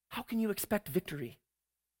 how can you expect victory?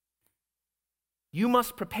 You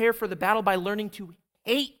must prepare for the battle by learning to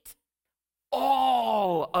hate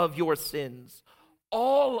all of your sins,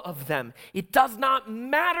 all of them. It does not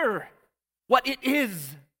matter what it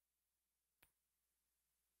is.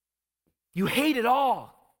 You hate it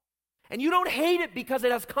all. And you don't hate it because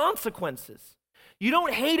it has consequences. You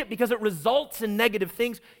don't hate it because it results in negative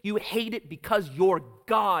things. You hate it because your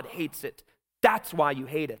God hates it. That's why you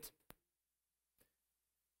hate it.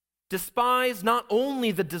 Despise not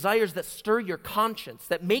only the desires that stir your conscience,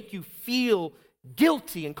 that make you feel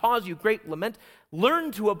guilty and cause you great lament.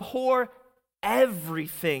 Learn to abhor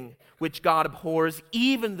everything which God abhors,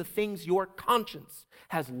 even the things your conscience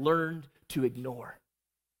has learned to ignore.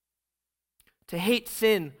 To hate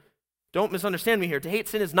sin, don't misunderstand me here, to hate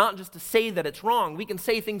sin is not just to say that it's wrong. We can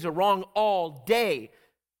say things are wrong all day.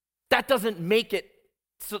 That doesn't make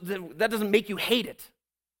you hate it.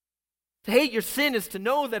 To hate your sin is to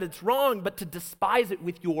know that it's wrong, but to despise it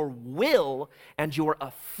with your will and your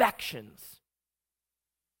affections.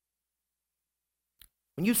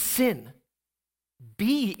 When you sin,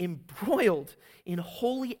 be embroiled in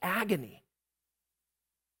holy agony.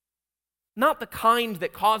 Not the kind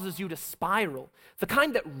that causes you to spiral, the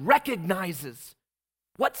kind that recognizes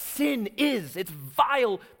what sin is, its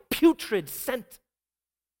vile, putrid scent.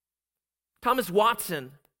 Thomas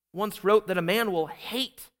Watson once wrote that a man will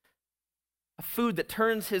hate a food that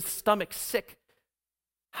turns his stomach sick.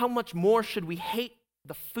 How much more should we hate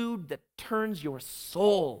the food that turns your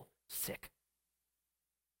soul sick?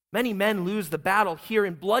 Many men lose the battle here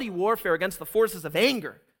in bloody warfare against the forces of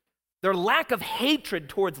anger. Their lack of hatred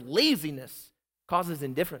towards laziness causes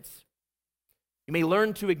indifference. You may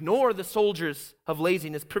learn to ignore the soldiers of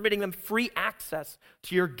laziness, permitting them free access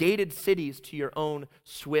to your gated cities, to your own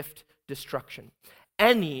swift destruction.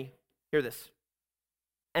 Hear this,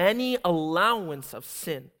 any allowance of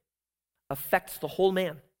sin affects the whole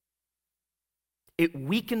man. It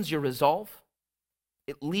weakens your resolve.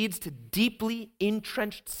 It leads to deeply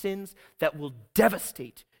entrenched sins that will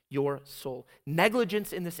devastate your soul.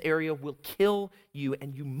 Negligence in this area will kill you,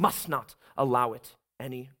 and you must not allow it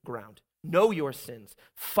any ground. Know your sins.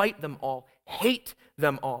 Fight them all. Hate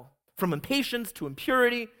them all. From impatience to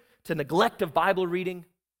impurity to neglect of Bible reading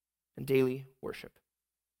and daily worship.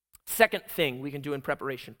 Second thing we can do in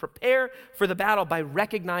preparation, prepare for the battle by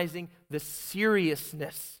recognizing the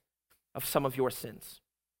seriousness of some of your sins.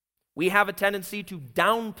 We have a tendency to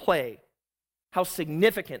downplay how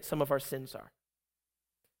significant some of our sins are.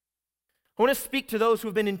 I want to speak to those who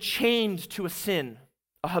have been enchained to a sin,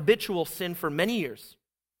 a habitual sin for many years,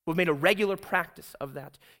 who have made a regular practice of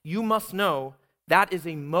that. You must know that is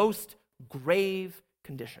a most grave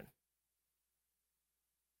condition.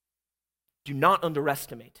 Do not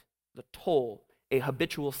underestimate the toll a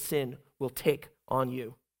habitual sin will take on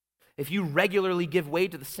you. If you regularly give way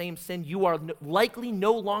to the same sin, you are likely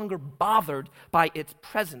no longer bothered by its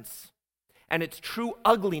presence, and its true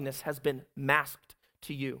ugliness has been masked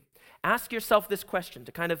to you. Ask yourself this question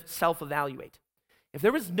to kind of self-evaluate. If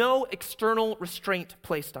there was no external restraint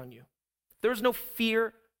placed on you, if there was no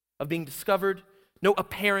fear of being discovered, no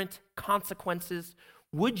apparent consequences,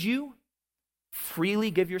 would you freely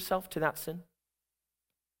give yourself to that sin?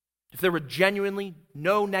 If there were genuinely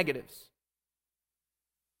no negatives?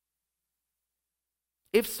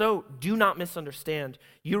 If so, do not misunderstand.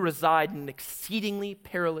 You reside in an exceedingly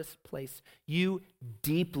perilous place. You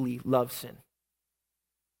deeply love sin.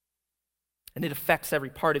 And it affects every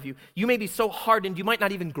part of you. You may be so hardened, you might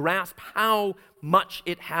not even grasp how much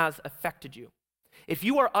it has affected you. If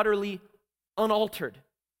you are utterly unaltered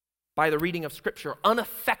by the reading of Scripture,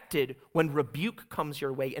 unaffected when rebuke comes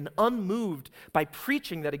your way, and unmoved by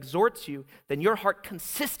preaching that exhorts you, then your heart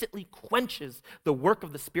consistently quenches the work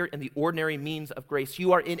of the Spirit and the ordinary means of grace.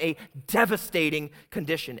 You are in a devastating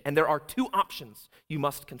condition, and there are two options you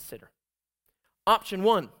must consider. Option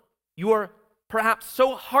one, you are perhaps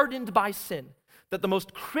so hardened by sin that the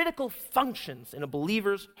most critical functions in a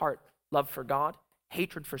believer's heart, love for God,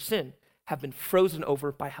 hatred for sin, have been frozen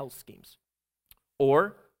over by hell schemes.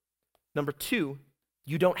 Or number two,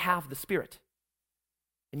 you don't have the Spirit,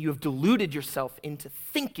 and you have deluded yourself into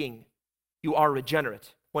thinking you are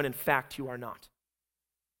regenerate, when in fact you are not.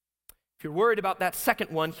 If you're worried about that second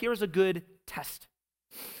one, here's a good test.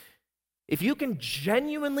 If you can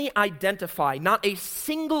genuinely identify not a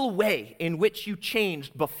single way in which you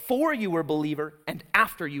changed before you were a believer and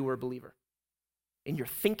after you were a believer, in your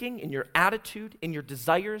thinking, in your attitude, in your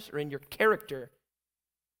desires, or in your character,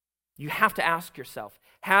 you have to ask yourself,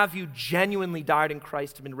 have you genuinely died in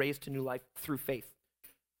Christ and been raised to new life through faith?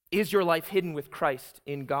 Is your life hidden with Christ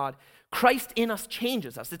in God? Christ in us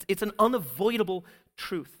changes us. It's an unavoidable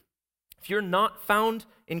truth. If you're not found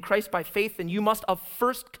in Christ by faith, then you must of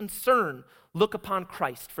first concern look upon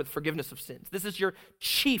Christ for the forgiveness of sins. This is your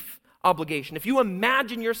chief obligation. If you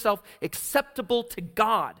imagine yourself acceptable to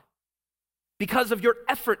God because of your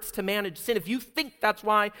efforts to manage sin, if you think that's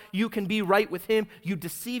why you can be right with him, you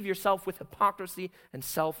deceive yourself with hypocrisy and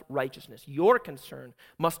self-righteousness. Your concern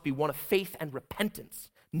must be one of faith and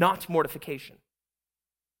repentance, not mortification.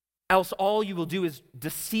 Else all you will do is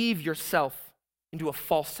deceive yourself into a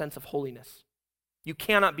false sense of holiness. You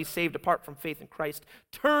cannot be saved apart from faith in Christ.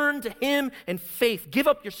 Turn to him in faith. Give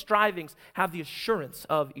up your strivings. Have the assurance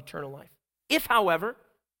of eternal life. If, however,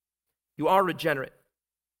 you are regenerate,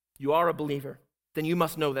 you are a believer, then you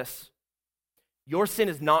must know this. Your sin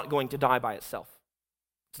is not going to die by itself.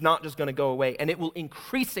 It's not just going to go away, and it will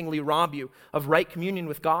increasingly rob you of right communion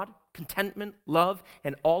with God, contentment, love,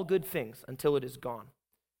 and all good things until it is gone.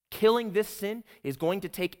 Killing this sin is going to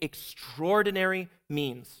take extraordinary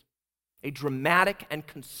means, a dramatic and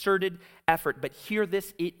concerted effort. But hear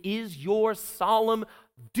this, it is your solemn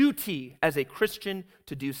duty as a Christian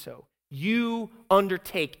to do so. You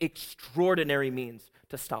undertake extraordinary means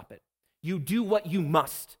to stop it. You do what you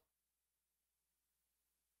must.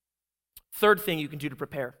 Third thing you can do to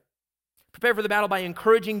prepare. Prepare for the battle by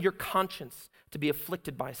encouraging your conscience to be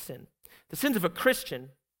afflicted by sin. The sins of a Christian,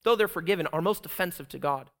 though they're forgiven, are most offensive to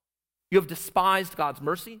God. You have despised God's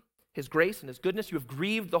mercy, his grace, and his goodness. You have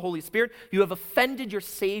grieved the Holy Spirit. You have offended your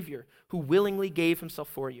Savior, who willingly gave himself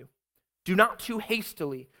for you. Do not too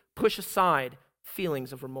hastily push aside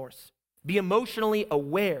feelings of remorse. Be emotionally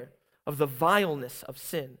aware of the vileness of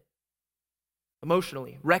sin.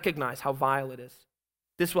 Emotionally, recognize how vile it is.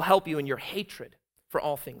 This will help you in your hatred for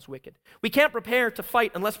all things wicked. We can't prepare to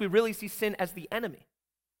fight unless we really see sin as the enemy.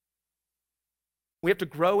 We have to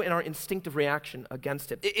grow in our instinctive reaction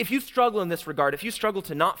against it. If you struggle in this regard, if you struggle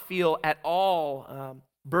to not feel at all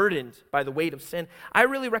burdened by the weight of sin, I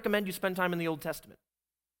really recommend you spend time in the Old Testament.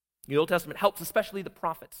 The Old Testament helps, especially the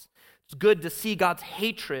prophets. It's good to see God's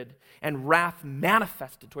hatred and wrath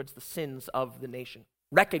manifested towards the sins of the nation.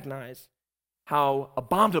 Recognize how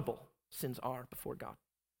abominable sins are before God.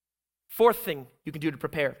 Fourth thing you can do to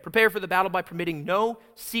prepare. Prepare for the battle by permitting no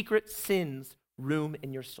secret sins room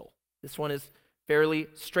in your soul. This one is fairly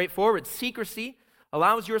straightforward. Secrecy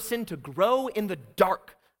allows your sin to grow in the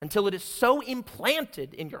dark until it is so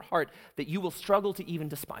implanted in your heart that you will struggle to even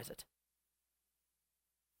despise it.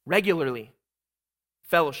 Regularly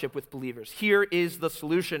fellowship with believers. Here is the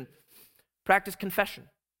solution. Practice confession.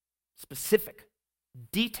 Specific,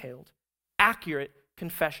 detailed, accurate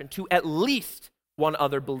confession to at least one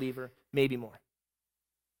other believer, maybe more.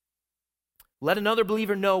 Let another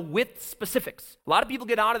believer know with specifics. A lot of people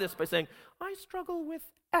get out of this by saying, I struggle with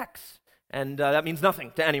X. And that means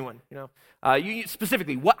nothing to anyone. You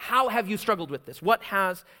specifically, how have you struggled with this? What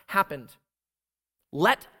has happened?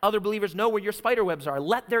 Let other believers know where your spider webs are.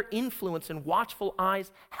 Let their influence and watchful eyes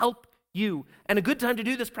help you. And a good time to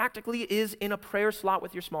do this practically is in a prayer slot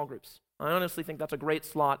with your small groups. I honestly think that's a great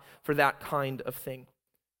slot for that kind of thing.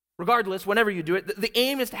 Regardless, whenever you do it, the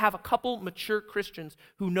aim is to have a couple mature Christians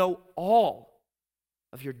who know all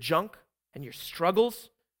of your junk and your struggles,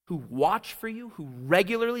 who watch for you, who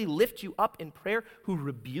regularly lift you up in prayer, who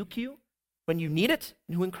rebuke you when you need it,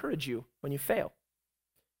 and who encourage you when you fail.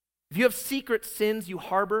 If you have secret sins you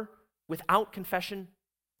harbor without confession,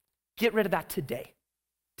 get rid of that today.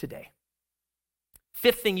 Today.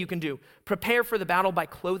 Fifth thing you can do, prepare for the battle by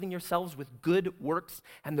clothing yourselves with good works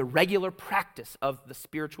and the regular practice of the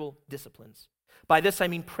spiritual disciplines. By this I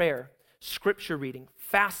mean prayer, scripture reading,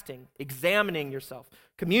 fasting, examining yourself,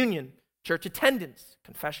 communion, church attendance,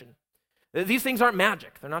 confession. These things aren't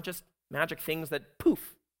magic. They're not just magic things that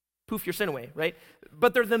poof your sin away, right?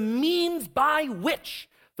 But they're the means by which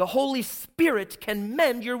the Holy Spirit can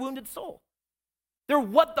mend your wounded soul. They're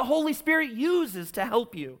what the Holy Spirit uses to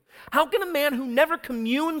help you. How can a man who never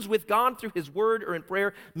communes with God through his word or in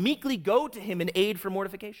prayer meekly go to him in aid for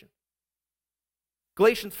mortification?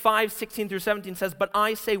 Galatians 5:16-17 says, But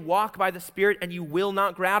I say walk by the Spirit, and you will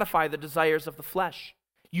not gratify the desires of the flesh.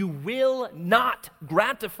 You will not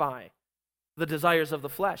gratify the desires of the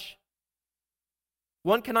flesh.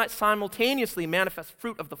 One cannot simultaneously manifest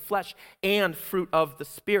fruit of the flesh and fruit of the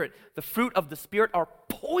Spirit. The fruit of the Spirit are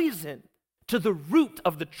poison to the root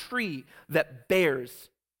of the tree that bears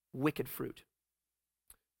wicked fruit.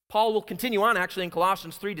 Paul will continue on actually in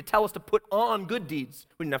Colossians 3 to tell us to put on good deeds.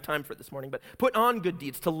 We didn't have time for it this morning, but put on good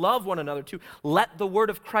deeds, to love one another, to let the word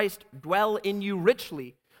of Christ dwell in you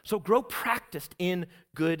richly. So grow practiced in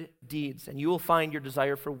good deeds, and you will find your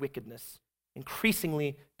desire for wickedness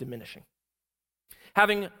increasingly diminishing.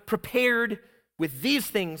 Having prepared with these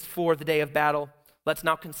things for the day of battle, let's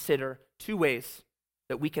now consider two ways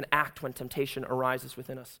that we can act when temptation arises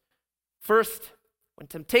within us. First, when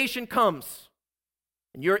temptation comes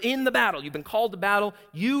and you're in the battle, you've been called to battle,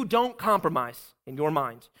 you don't compromise in your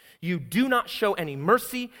mind. You do not show any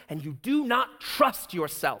mercy, and you do not trust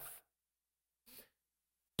yourself.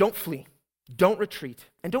 Don't flee, don't retreat,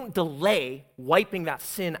 and don't delay wiping that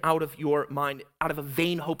sin out of your mind, out of a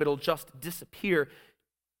vain hope it'll just disappear.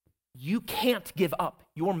 You can't give up.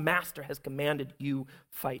 Your master has commanded you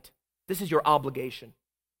fight. This is your obligation.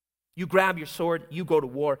 You grab your sword, you go to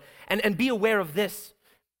war. And be aware of this.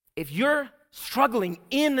 If you're struggling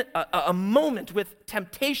in a moment with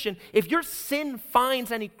temptation, if your sin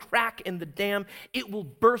finds any crack in the dam, it will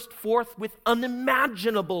burst forth with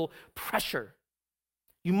unimaginable pressure.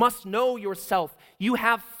 You must know yourself. You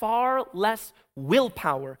have far less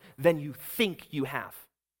willpower than you think you have.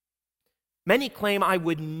 Many claim, I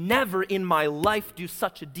would never in my life do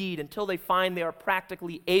such a deed, until they find they are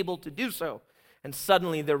practically able to do so, and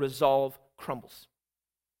suddenly their resolve crumbles.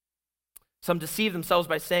 Some deceive themselves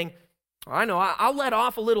by saying, I know, I'll let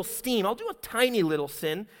off a little steam. I'll do a tiny little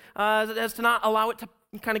sin as to not allow it to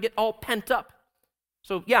kind of get all pent up.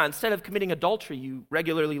 So yeah, instead of committing adultery, you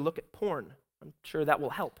regularly look at porn. I'm sure that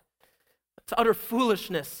will help. It's utter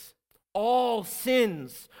foolishness. All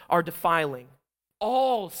sins are defiling.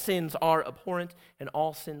 All sins are abhorrent, and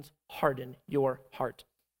all sins harden your heart.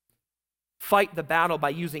 Fight the battle by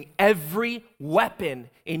using every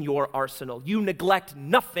weapon in your arsenal. You neglect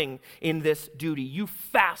nothing in this duty. You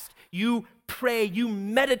fast, you pray, you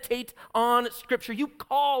meditate on Scripture. You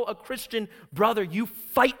call a Christian brother. You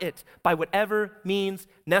fight it by whatever means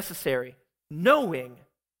necessary, knowing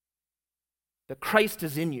that Christ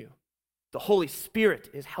is in you. The Holy Spirit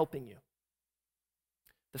is helping you.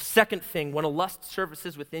 The second thing, when a lust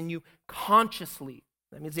surfaces within you, consciously,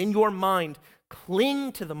 that means in your mind,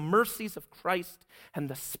 cling to the mercies of Christ and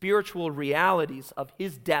the spiritual realities of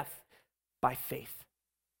his death by faith.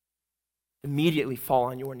 Immediately fall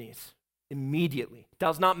on your knees. Immediately.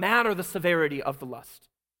 Does not matter the severity of the lust.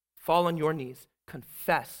 Fall on your knees.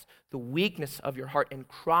 Confess the weakness of your heart and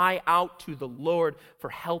cry out to the Lord for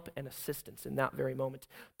help and assistance in that very moment.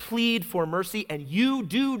 Plead for mercy, and you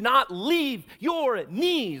do not leave your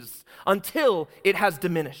knees until it has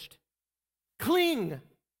diminished. Cling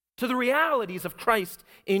to the realities of Christ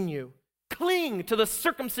in you. Cling to the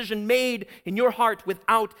circumcision made in your heart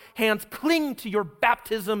without hands. Cling to your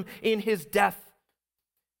baptism in his death.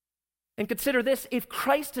 And consider this, if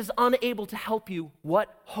Christ is unable to help you,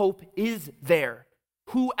 what hope is there?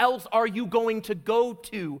 Who else are you going to go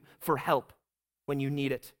to for help when you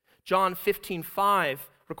need it? John 15:5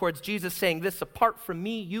 records Jesus saying this, apart from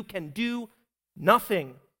me, you can do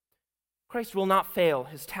nothing. Christ will not fail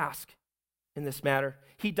his task in this matter.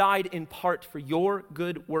 He died in part for your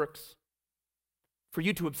good works, for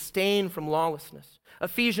you to abstain from lawlessness.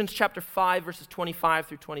 Ephesians chapter 5, verses 25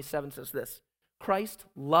 through 27 says this, Christ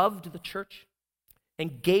loved the church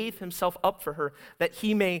and gave himself up for her, that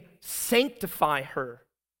he may sanctify her,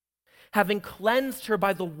 having cleansed her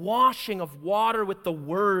by the washing of water with the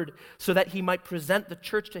word, so that he might present the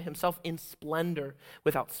church to himself in splendor,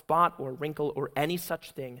 without spot or wrinkle or any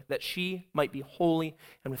such thing, that she might be holy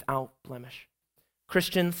and without blemish.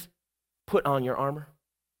 Christians, put on your armor,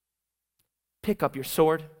 pick up your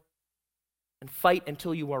sword, and fight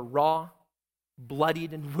until you are raw,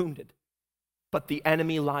 bloodied, and wounded, but the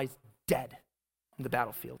enemy lies dead in the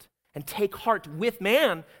battlefield. And take heart, with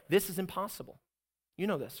man, this is impossible. You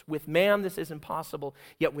know this. With man, this is impossible,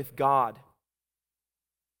 yet with God,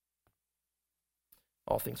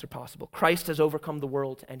 all things are possible. Christ has overcome the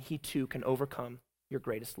world, and he too can overcome your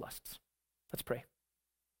greatest lusts. Let's pray.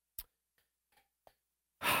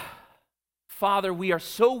 Father, we are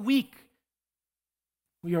so weak.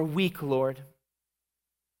 We are weak, Lord.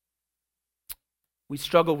 We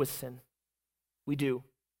struggle with sin. We do.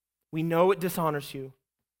 We know it dishonors you.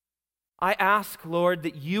 I ask, Lord,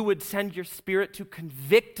 that you would send your Spirit to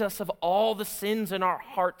convict us of all the sins in our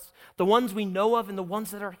hearts, the ones we know of and the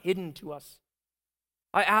ones that are hidden to us.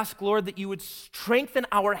 I ask, Lord, that you would strengthen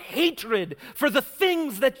our hatred for the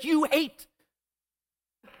things that you hate,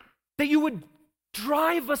 that you would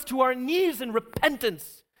drive us to our knees in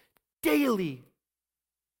repentance daily.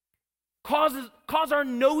 Cause our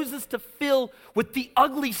noses to fill with the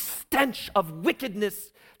ugly stench of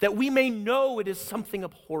wickedness, that we may know it is something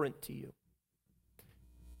abhorrent to you.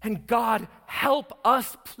 And God, help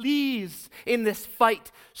us, please, in this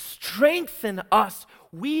fight. Strengthen us.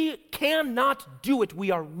 We cannot do it.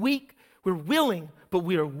 We are weak. We're willing, but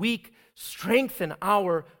we are weak. Strengthen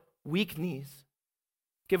our weak knees.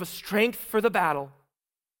 Give us strength for the battle.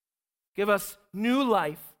 Give us new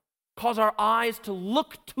life. Cause our eyes to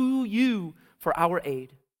look to you for our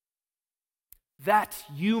aid, that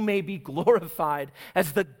you may be glorified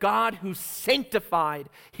as the God who sanctified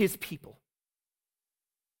his people.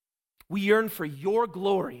 We yearn for your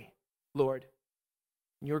glory, Lord,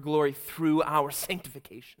 and your glory through our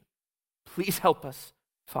sanctification. Please help us,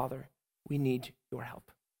 Father. We need your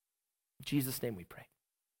help. In Jesus' name we pray.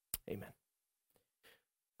 Amen.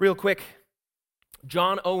 Real quick,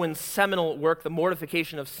 John Owen's seminal work, The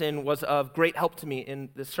Mortification of Sin, was of great help to me in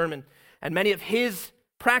this sermon, and many of his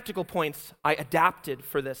practical points I adapted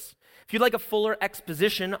for this. If you'd like a fuller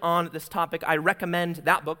exposition on this topic, I recommend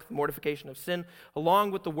that book, The Mortification of Sin,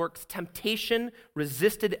 along with the works Temptation,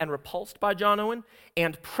 Resisted and Repulsed by John Owen,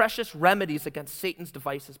 and Precious Remedies Against Satan's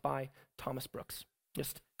Devices by Thomas Brooks.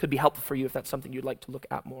 Just could be helpful for you if that's something you'd like to look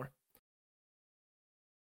at more.